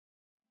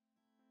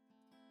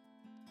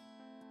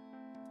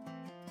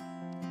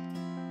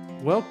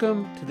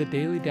Welcome to the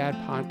Daily Dad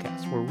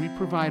Podcast, where we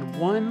provide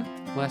one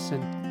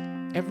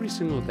lesson every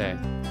single day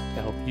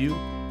to help you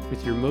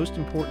with your most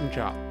important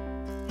job,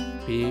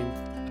 being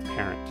a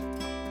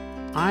parent.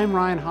 I'm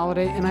Ryan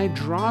Holiday, and I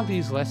draw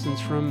these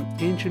lessons from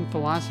ancient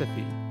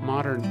philosophy,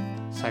 modern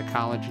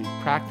psychology,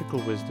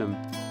 practical wisdom,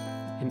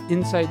 and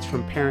insights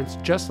from parents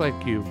just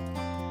like you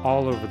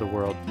all over the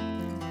world.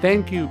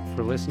 Thank you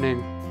for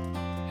listening,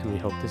 and we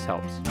hope this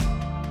helps.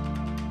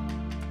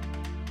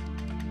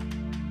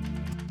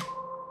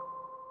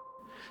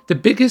 The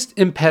biggest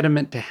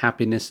impediment to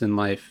happiness in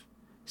life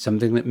is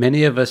something that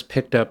many of us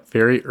picked up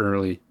very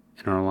early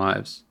in our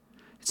lives.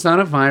 It's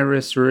not a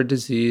virus or a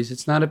disease.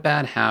 It's not a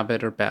bad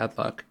habit or bad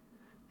luck.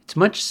 It's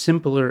much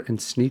simpler and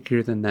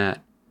sneakier than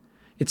that.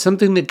 It's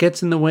something that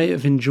gets in the way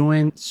of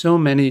enjoying so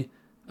many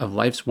of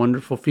life's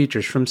wonderful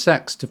features, from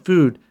sex to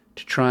food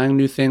to trying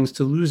new things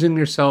to losing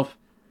yourself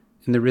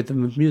in the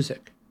rhythm of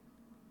music.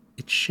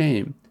 It's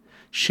shame.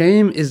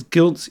 Shame is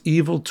guilt's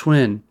evil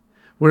twin.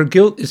 Where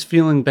guilt is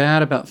feeling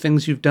bad about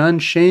things you've done,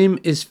 shame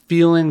is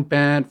feeling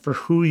bad for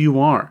who you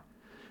are,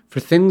 for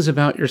things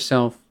about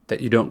yourself that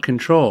you don't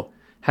control,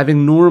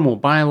 having normal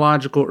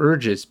biological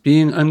urges,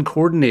 being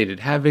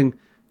uncoordinated, having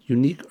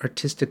unique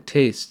artistic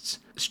tastes,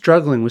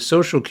 struggling with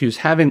social cues,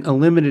 having a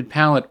limited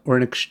palate or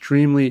an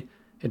extremely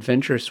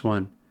adventurous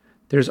one.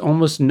 There's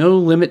almost no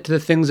limit to the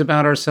things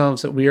about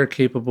ourselves that we are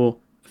capable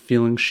of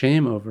feeling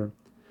shame over.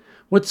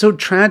 What's so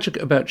tragic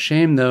about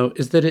shame, though,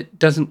 is that it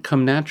doesn't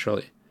come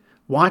naturally.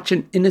 Watch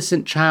an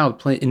innocent child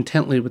play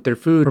intently with their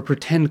food or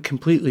pretend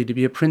completely to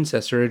be a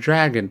princess or a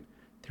dragon.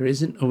 There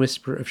isn't a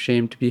whisper of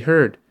shame to be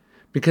heard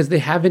because they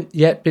haven't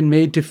yet been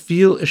made to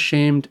feel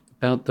ashamed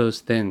about those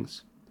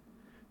things.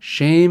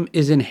 Shame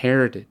is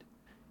inherited.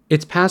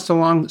 It's passed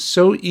along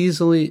so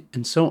easily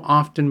and so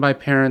often by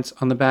parents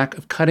on the back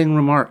of cutting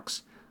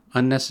remarks,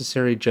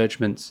 unnecessary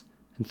judgments,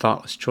 and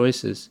thoughtless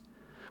choices.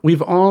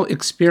 We've all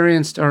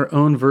experienced our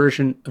own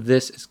version of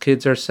this as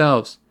kids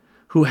ourselves.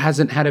 Who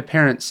hasn't had a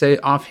parent say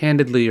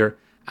offhandedly or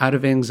out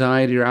of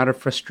anxiety or out of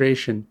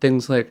frustration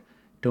things like,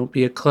 "Don't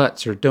be a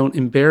klutz," or "Don't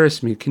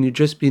embarrass me. Can you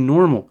just be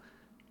normal?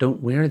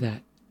 Don't wear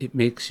that. It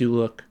makes you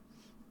look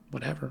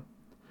whatever."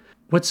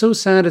 What's so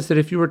sad is that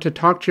if you were to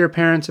talk to your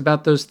parents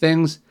about those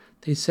things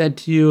they said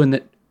to you and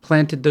that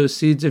planted those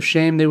seeds of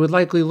shame, they would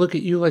likely look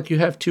at you like you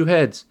have two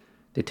heads.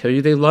 They tell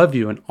you they love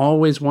you and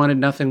always wanted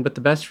nothing but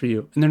the best for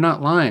you, and they're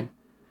not lying.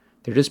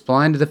 They're just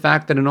blind to the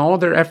fact that in all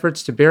their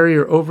efforts to bury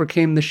or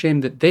overcome the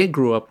shame that they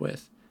grew up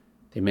with,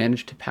 they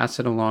managed to pass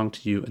it along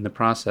to you in the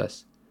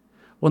process.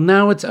 Well,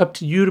 now it's up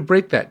to you to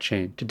break that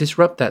chain, to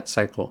disrupt that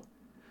cycle.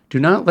 Do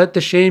not let the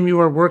shame you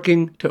are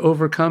working to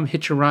overcome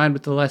hitch a ride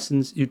with the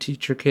lessons you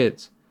teach your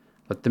kids.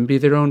 Let them be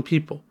their own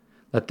people.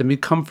 Let them be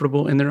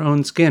comfortable in their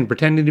own skin,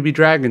 pretending to be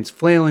dragons,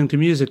 flailing to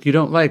music you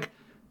don't like,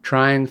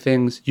 trying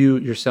things you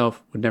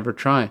yourself would never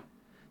try.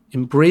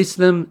 Embrace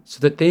them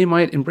so that they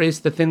might embrace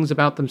the things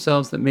about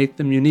themselves that make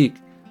them unique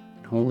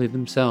and wholly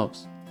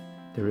themselves.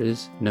 There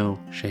is no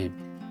shame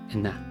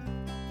in that.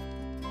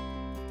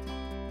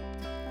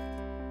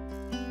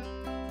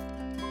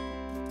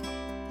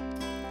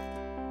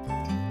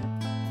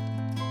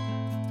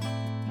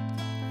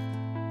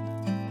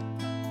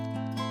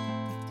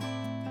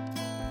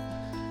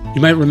 You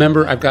might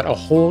remember I've got a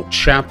whole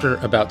chapter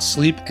about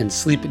sleep and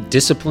sleep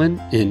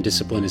discipline in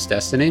Discipline is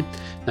Destiny.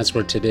 That's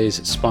where today's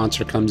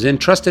sponsor comes in.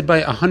 Trusted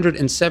by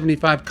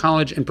 175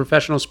 college and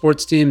professional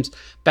sports teams,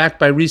 backed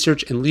by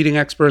research and leading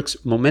experts,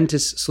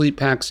 Momentous Sleep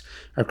Packs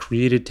are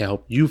created to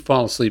help you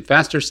fall asleep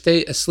faster,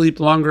 stay asleep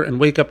longer, and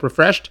wake up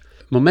refreshed.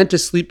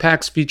 Momentous Sleep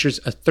Packs features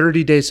a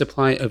 30-day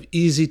supply of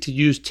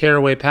easy-to-use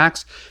tearaway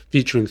packs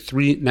featuring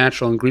 3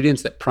 natural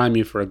ingredients that prime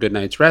you for a good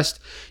night's rest.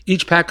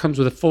 Each pack comes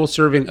with a full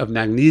serving of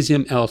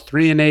magnesium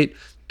L-threonate,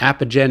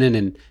 apigenin,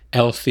 and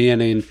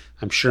L-theanine.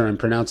 I'm sure I'm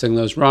pronouncing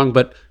those wrong,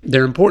 but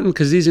they're important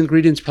because these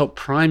ingredients help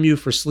prime you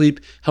for sleep,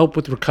 help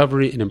with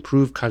recovery, and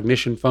improve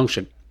cognition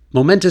function.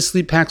 Momentous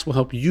Sleep Packs will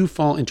help you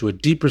fall into a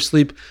deeper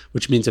sleep,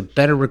 which means a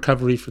better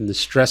recovery from the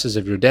stresses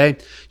of your day.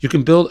 You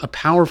can build a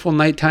powerful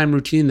nighttime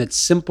routine that's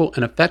simple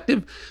and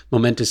effective.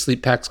 Momentous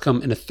Sleep Packs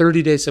come in a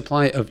 30-day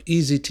supply of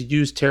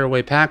easy-to-use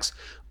tearaway packs.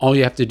 All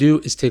you have to do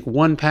is take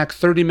one pack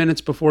 30 minutes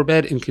before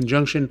bed in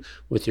conjunction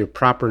with your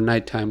proper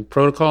nighttime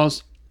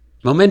protocols.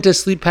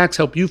 Momentous Sleep Packs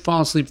help you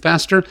fall asleep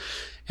faster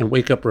and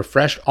wake up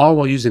refreshed, all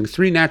while using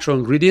 3 natural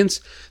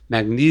ingredients: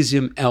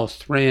 magnesium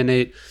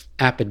L-threonate,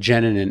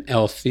 apigenin, and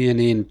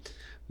L-theanine.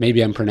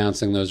 Maybe I'm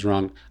pronouncing those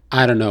wrong.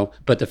 I don't know,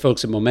 but the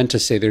folks at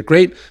Momentous say they're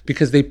great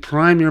because they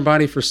prime your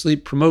body for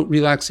sleep, promote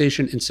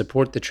relaxation, and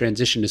support the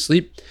transition to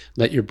sleep.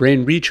 Let your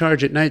brain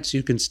recharge at night so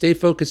you can stay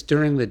focused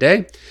during the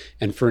day.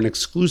 And for an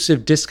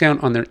exclusive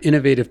discount on their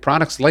innovative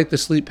products like the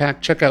Sleep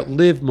Pack, check out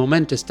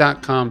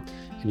livemomentous.com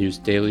and use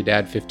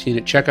DailyDad15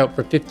 at checkout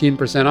for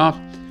 15% off.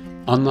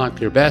 Unlock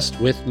your best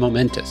with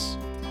Momentous.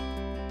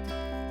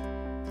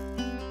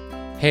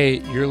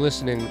 Hey, you're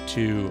listening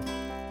to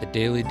the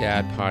Daily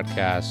Dad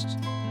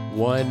Podcast,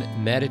 one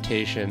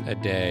meditation a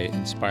day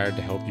inspired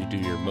to help you do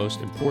your most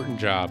important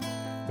job,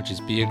 which is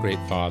be a great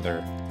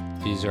father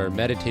These are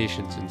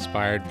meditations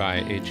inspired by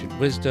ancient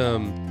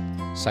wisdom,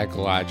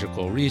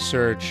 psychological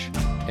research,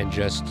 and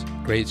just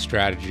great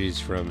strategies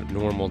from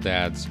normal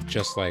dads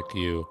just like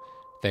you.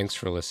 Thanks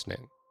for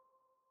listening.